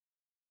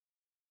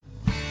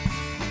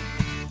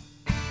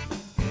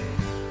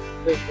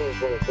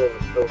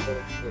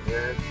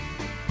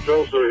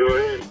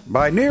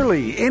By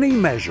nearly any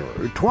measure,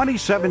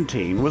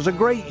 2017 was a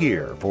great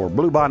year for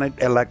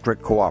Bluebonnet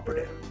Electric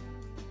Cooperative.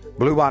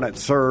 Bluebonnet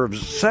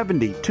serves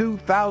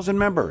 72,000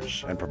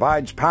 members and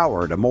provides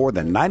power to more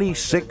than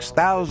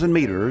 96,000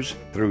 meters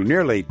through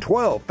nearly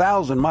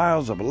 12,000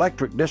 miles of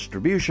electric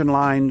distribution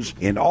lines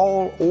in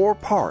all or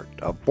part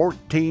of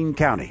 14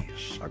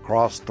 counties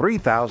across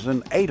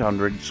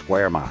 3,800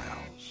 square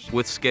miles.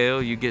 With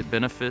scale, you get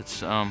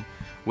benefits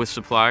with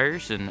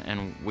suppliers,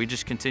 and we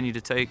just continue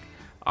to take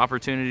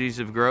opportunities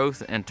of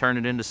growth and turn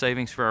it into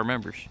savings for our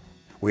members.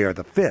 We are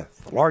the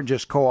 5th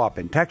largest co-op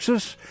in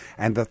Texas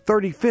and the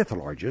 35th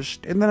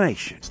largest in the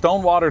nation.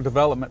 Stonewater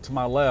Development to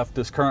my left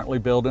is currently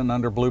building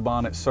under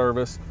Bluebonnet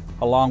service,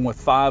 along with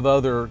 5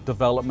 other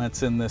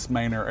developments in this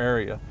Manor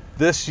area.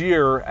 This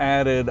year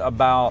added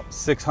about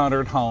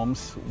 600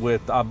 homes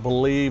with, I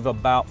believe,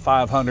 about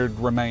 500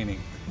 remaining.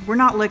 We're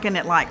not looking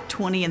at like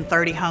 20 and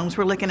 30 homes,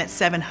 we're looking at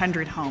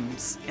 700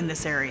 homes in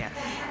this area.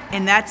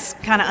 And that's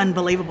kind of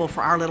unbelievable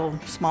for our little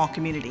small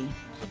community.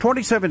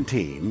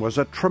 2017 was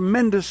a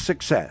tremendous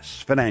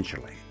success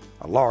financially.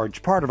 A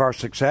large part of our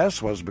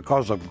success was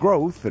because of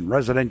growth in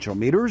residential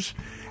meters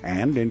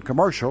and in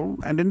commercial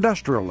and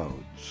industrial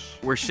loads.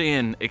 We're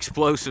seeing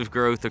explosive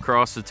growth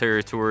across the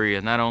territory,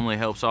 and that only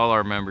helps all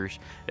our members.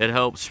 It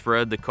helps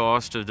spread the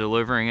cost of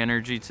delivering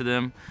energy to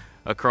them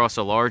across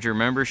a larger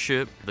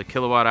membership. The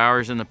kilowatt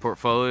hours in the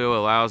portfolio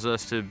allows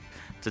us to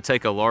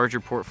take a larger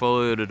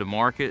portfolio to the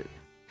market.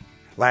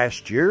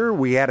 Last year,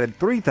 we added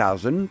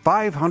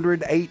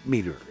 3,508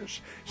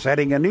 meters,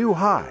 setting a new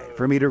high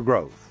for meter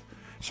growth,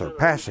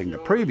 surpassing the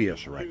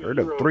previous record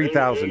of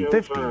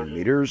 3,015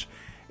 meters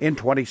in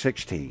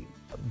 2016.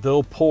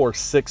 They'll pour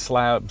 6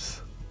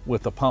 slabs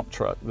with a pump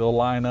truck. They'll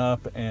line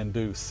up and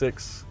do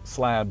 6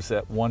 slabs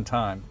at one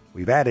time.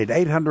 We've added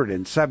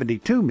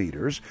 872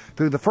 meters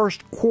through the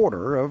first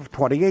quarter of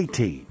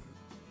 2018.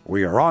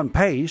 We are on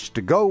pace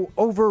to go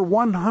over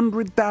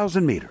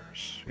 100,000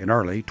 meters in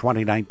early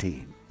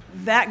 2019.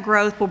 That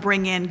growth will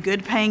bring in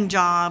good paying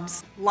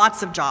jobs,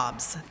 lots of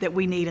jobs that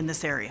we need in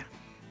this area.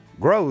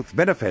 Growth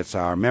benefits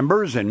our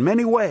members in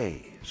many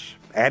ways.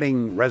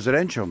 Adding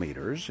residential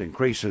meters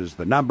increases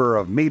the number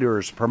of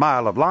meters per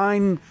mile of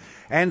line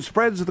and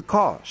spreads the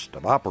cost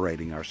of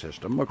operating our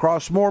system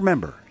across more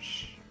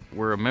members.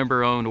 We're a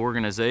member-owned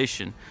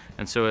organization,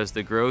 and so as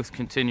the growth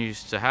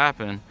continues to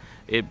happen,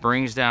 it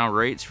brings down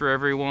rates for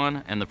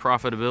everyone, and the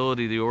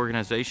profitability of the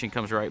organization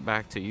comes right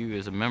back to you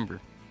as a member.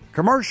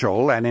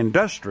 Commercial and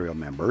industrial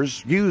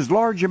members use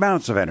large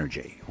amounts of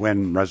energy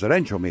when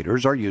residential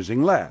meters are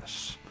using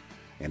less.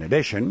 In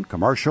addition,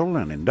 commercial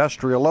and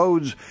industrial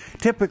loads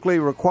typically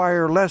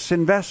require less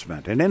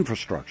investment in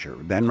infrastructure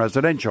than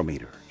residential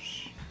meters.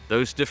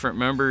 Those different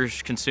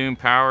members consume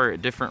power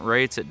at different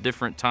rates at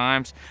different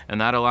times, and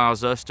that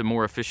allows us to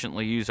more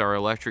efficiently use our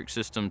electric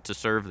system to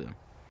serve them.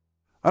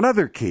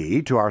 Another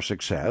key to our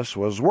success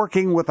was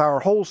working with our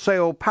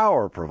wholesale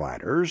power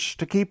providers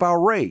to keep our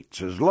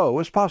rates as low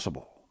as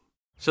possible.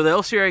 So the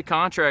LCRA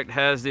contract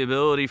has the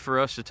ability for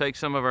us to take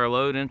some of our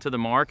load into the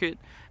market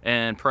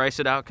and price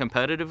it out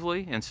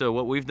competitively. And so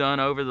what we've done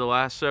over the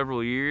last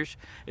several years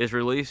is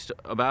released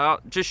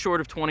about just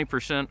short of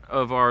 20%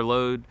 of our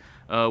load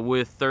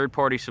with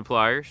third-party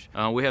suppliers.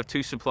 We have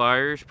 2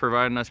 suppliers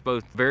providing us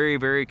both very,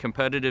 very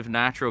competitive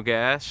natural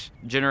gas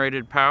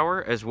generated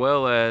power as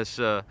well as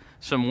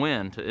some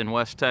wind in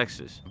West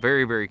Texas.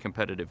 Very, very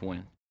competitive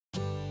wind.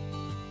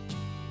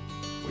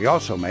 We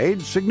also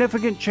made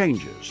significant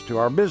changes to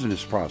our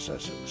business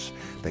processes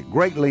that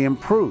greatly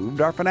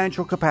improved our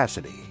financial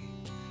capacity.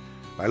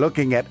 By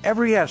looking at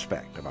every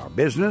aspect of our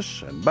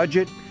business and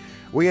budget,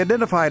 we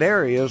identified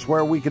areas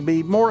where we could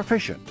be more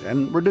efficient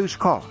and reduce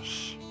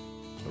costs.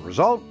 The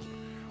result?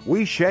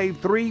 We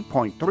shaved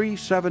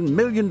 $3.37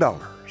 million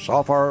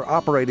off our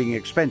operating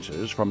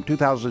expenses from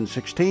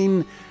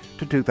 2016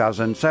 to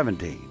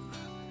 2017.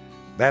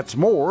 That's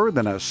more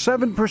than a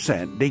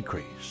 7%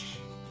 decrease.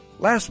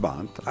 Last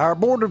month, our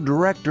board of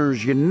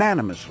directors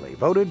unanimously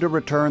voted to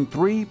return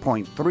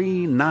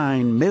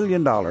 $3.39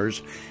 million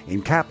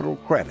in capital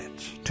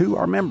credits to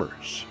our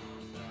members.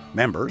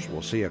 Members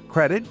will see a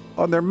credit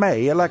on their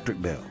May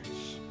electric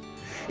bills.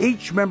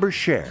 Each member's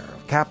share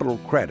of capital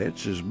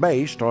credits is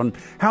based on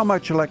how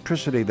much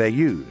electricity they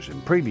use in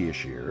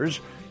previous years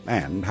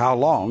and how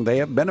long they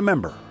have been a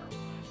member.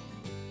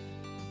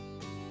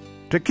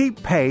 To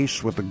keep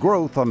pace with the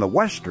growth on the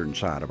western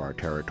side of our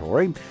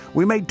territory,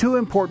 we made 2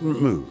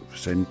 important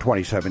moves in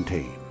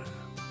 2017.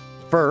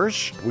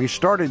 First, we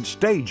started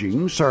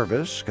staging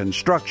service,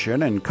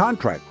 construction, and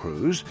contract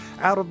crews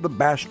out of the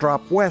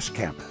Bastrop West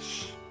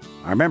campus.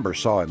 Our members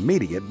saw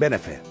immediate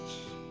benefits.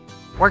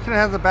 Working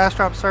out of the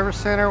Bastrop Service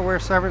Center, we're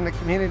serving the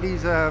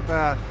communities of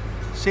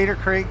Cedar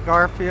Creek,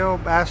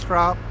 Garfield,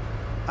 Bastrop.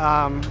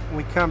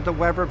 We come to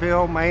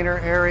Weberville, Manor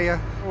area.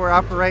 We're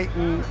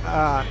operating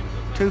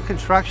 2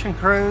 construction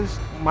crews.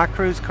 My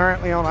crew's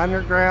currently on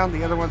underground,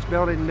 the other one's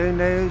building new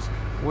news.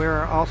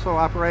 We're also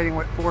operating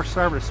with 4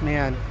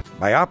 servicemen.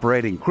 By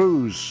operating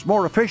crews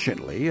more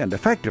efficiently and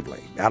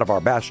effectively out of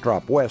our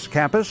Bastrop West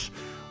campus,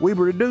 we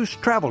reduce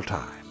travel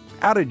time,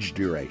 outage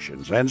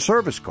durations, and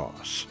service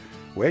costs,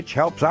 which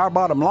helps our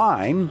bottom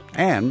line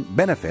and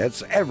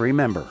benefits every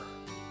member.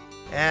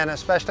 And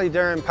especially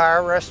during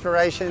power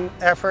restoration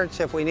efforts,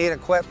 if we need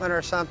equipment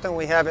or something,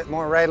 we have it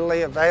more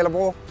readily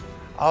available.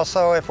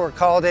 Also, if we're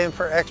called in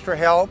for extra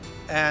help,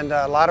 and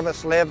a lot of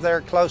us live there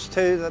close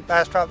to the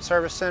Bastrop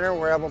Service Center,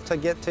 we're able to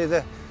get to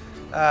the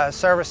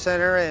service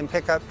center and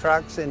pick up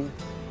trucks and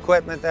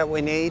equipment that we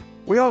need.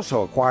 We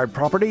also acquired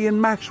property in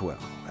Maxwell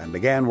and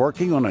began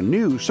working on a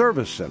new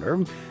service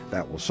center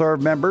that will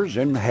serve members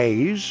in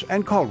Hayes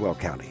and Caldwell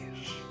counties.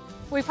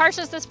 We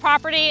purchased this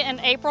property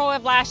in April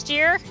of last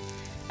year.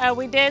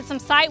 We did some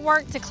site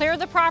work to clear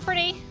the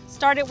property,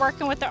 started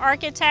working with the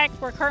architect.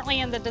 We're currently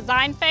in the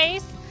design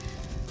phase.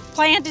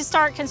 Plan to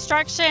start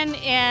construction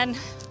in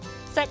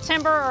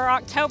September or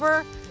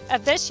October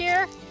of this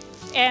year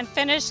and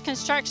finish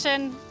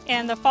construction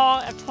in the fall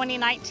of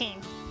 2019.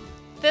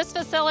 This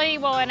facility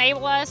will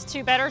enable us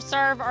to better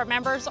serve our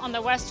members on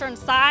the western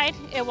side.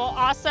 It will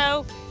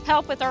also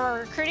help with our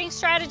recruiting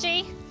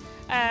strategy.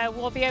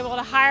 We'll be able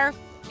to hire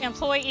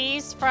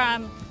employees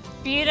from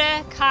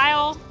Buda,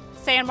 Kyle,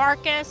 San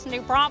Marcos,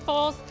 New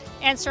Braunfels,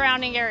 and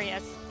surrounding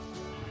areas.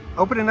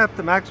 Opening up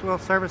the Maxwell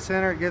Service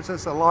Center gives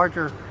us a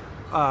larger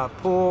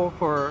pool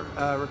for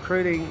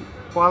recruiting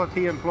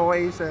quality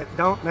employees that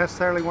don't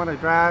necessarily want to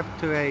drive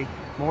to a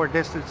more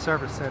distant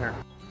service center.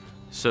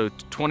 So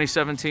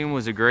 2017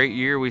 was a great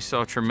year. We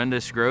saw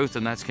tremendous growth,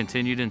 and that's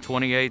continued in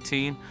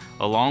 2018.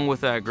 Along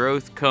with that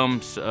growth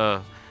comes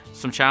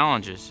some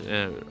challenges.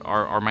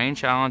 Our main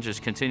challenge is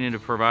continuing to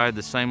provide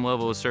the same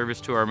level of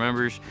service to our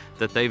members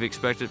that they've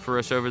expected for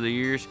us over the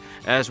years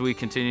as we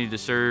continue to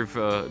serve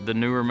the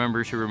newer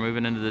members who are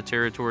moving into the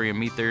territory and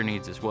meet their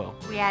needs as well.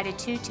 We added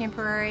 2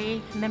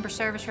 temporary member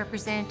service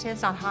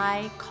representatives on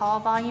high call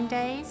volume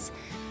days.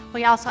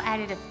 We also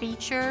added a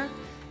feature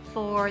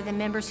for the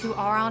members who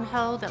are on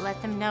hold that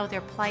let them know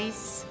their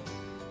place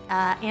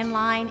in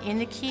line in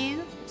the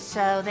queue,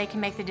 so they can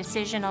make the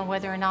decision on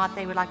whether or not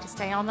they would like to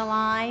stay on the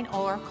line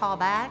or call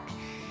back.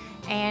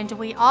 And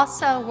we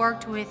also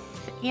worked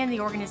within the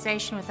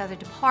organization with other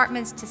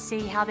departments to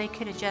see how they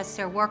could adjust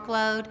their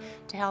workload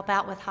to help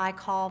out with high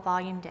call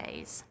volume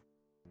days.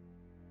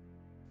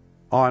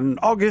 On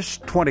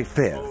August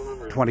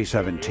 25th,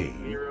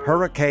 2017,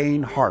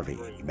 Hurricane Harvey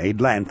made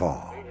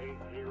landfall.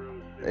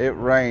 It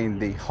rained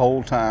the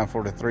whole time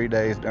for the 3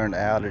 days during the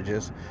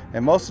outages.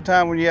 And most of the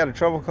time when you had a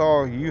trouble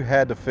call, you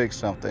had to fix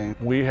something.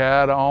 We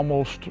had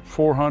almost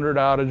 400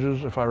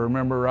 outages, if I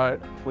remember right.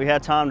 We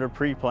had time to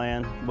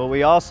pre-plan, but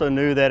we also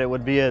knew that it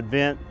would be an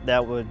event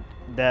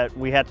that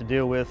we had to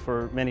deal with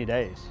for many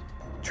days.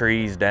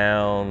 Trees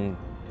down,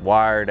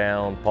 wire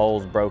down,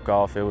 poles broke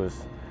off. It was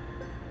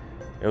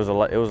a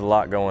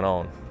lot going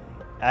on.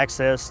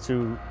 Access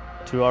to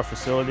our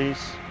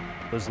facilities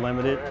was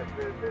limited.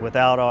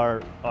 Without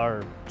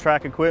our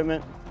track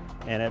equipment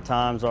and at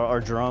times our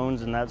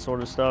drones and that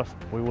sort of stuff,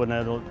 we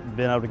wouldn't have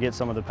been able to get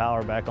some of the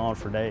power back on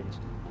for days.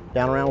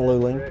 Down around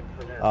Luling,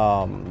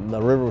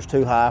 the river was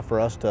too high for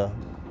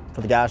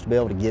the guys to be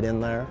able to get in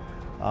there.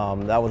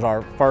 That was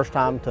our first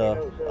time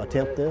to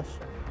attempt this.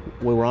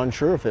 We were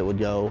unsure if it would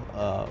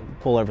go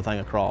pull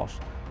everything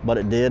across, but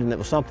it did, and it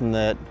was something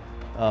that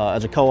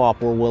as a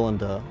co-op we're willing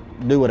to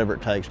do whatever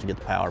it takes to get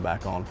the power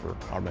back on for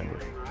our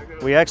members.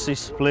 We actually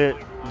split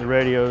the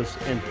radios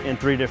in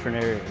 3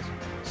 different areas.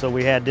 So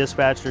we had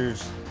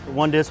dispatchers,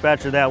 one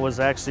dispatcher that was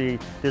actually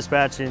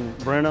dispatching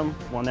Brenham,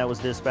 one that was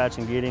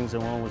dispatching Giddings,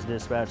 and one was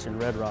dispatching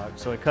Red Rock.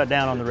 So it cut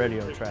down on the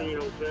radio traffic.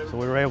 So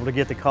we were able to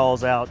get the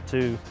calls out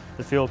to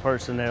the field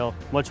personnel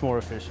much more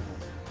efficiently.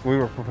 We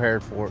were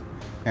prepared for it,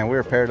 and we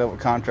were paired up with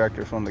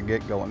contractors from the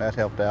get-go, and that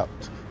helped out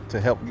to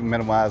help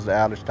minimize the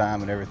outage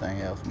time and everything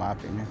else, in my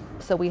opinion.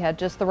 So we had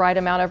just the right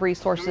amount of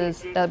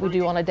resources that we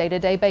do on a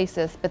day-to-day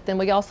basis, but then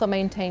we also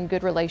maintain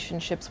good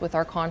relationships with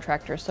our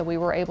contractors, so we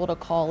were able to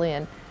call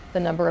in the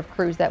number of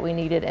crews that we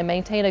needed and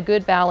maintain a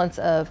good balance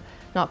of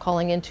not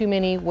calling in too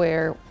many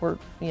where we're,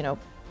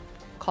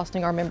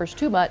 costing our members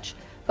too much,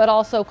 but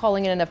also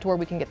calling in enough to where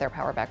we can get their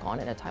power back on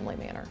in a timely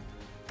manner.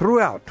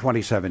 Throughout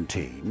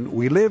 2017,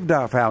 we lived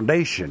our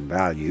foundation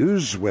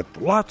values with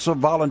lots of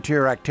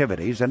volunteer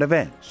activities and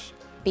events.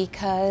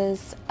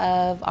 Because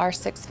of our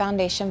 6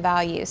 foundation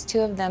values, 2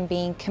 of them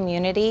being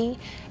community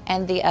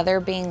and the other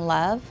being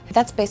love.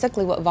 That's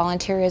basically what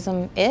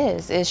volunteerism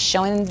is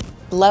showing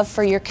love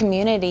for your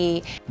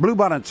community.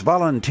 Bluebonnet's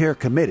volunteer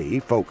committee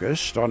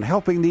focused on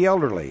helping the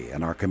elderly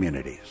in our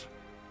communities.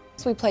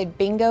 We played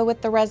bingo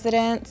with the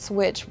residents,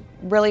 which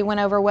really went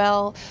over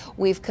well.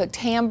 We've cooked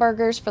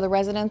hamburgers for the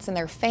residents and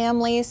their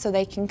families so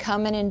they can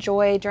come and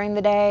enjoy during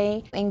the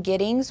day. In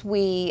Giddings,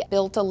 we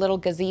built a little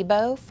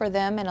gazebo for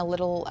them and a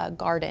little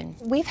garden.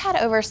 We've had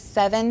over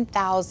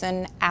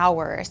 7,000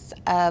 hours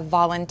of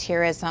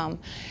volunteerism.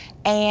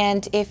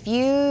 And if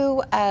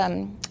you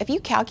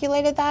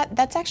calculated that,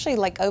 that's actually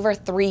like over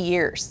 3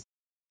 years.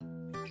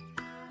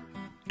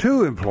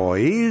 2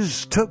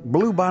 employees took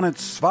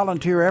Bluebonnet's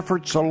volunteer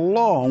efforts a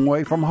long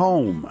way from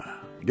home,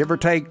 give or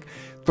take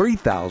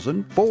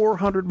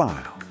 3,400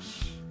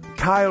 miles.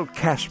 Kyle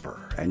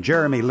Casper and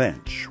Jeremy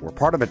Lynch were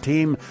part of a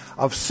team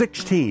of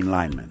 16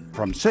 linemen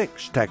from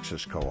 6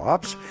 Texas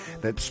co-ops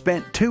that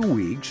spent 2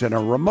 weeks in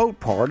a remote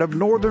part of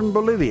northern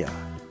Bolivia.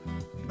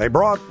 They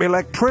brought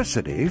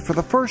electricity for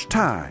the first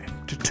time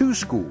to 2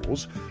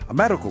 schools, a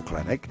medical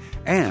clinic,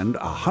 and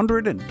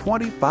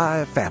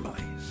 125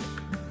 families.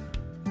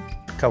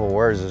 A couple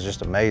words is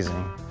just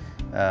amazing,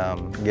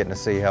 getting to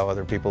see how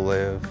other people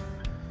live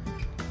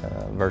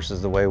versus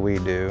the way we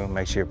do.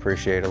 Makes you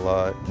appreciate a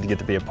lot. To get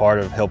to be a part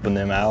of helping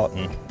them out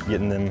and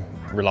getting them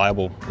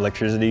reliable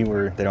electricity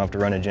where they don't have to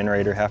run a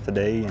generator half the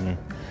day, and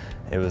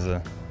it was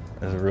a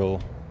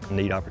real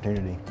neat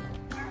opportunity.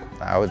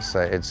 I would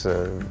say it's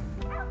a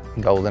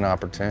golden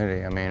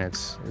opportunity. I mean,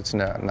 it's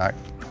not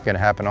going to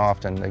happen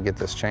often to get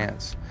this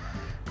chance,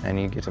 and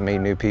you get to meet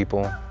new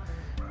people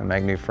and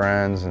make new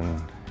friends,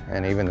 and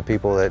even the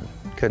people that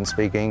couldn't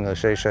speak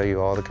English, they show you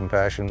all the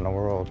compassion in the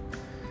world.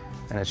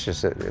 And it's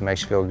just, it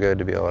makes you feel good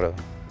to be able to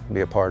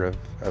be a part of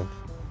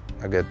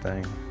a good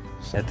thing.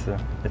 So.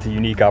 It's a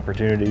unique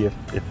opportunity.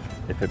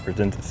 If it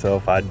presents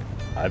itself, I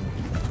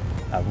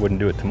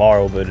wouldn't do it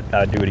tomorrow, but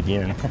I'd do it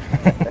again.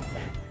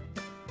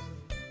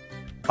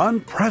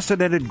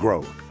 Unprecedented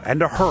growth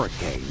and a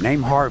hurricane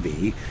named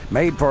Harvey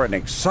made for an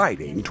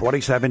exciting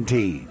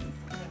 2017.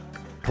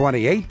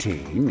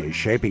 2018 is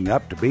shaping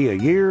up to be a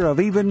year of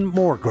even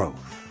more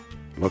growth.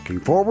 Looking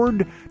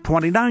forward,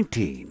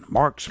 2019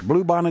 marks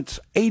Bluebonnet's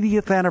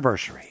 80th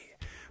anniversary,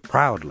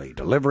 proudly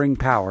delivering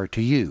power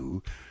to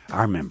you,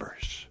 our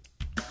members.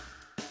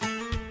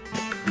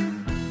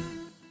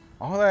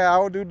 All that I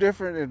would do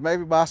different is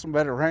maybe buy some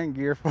better rain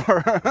gear for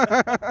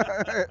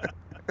her.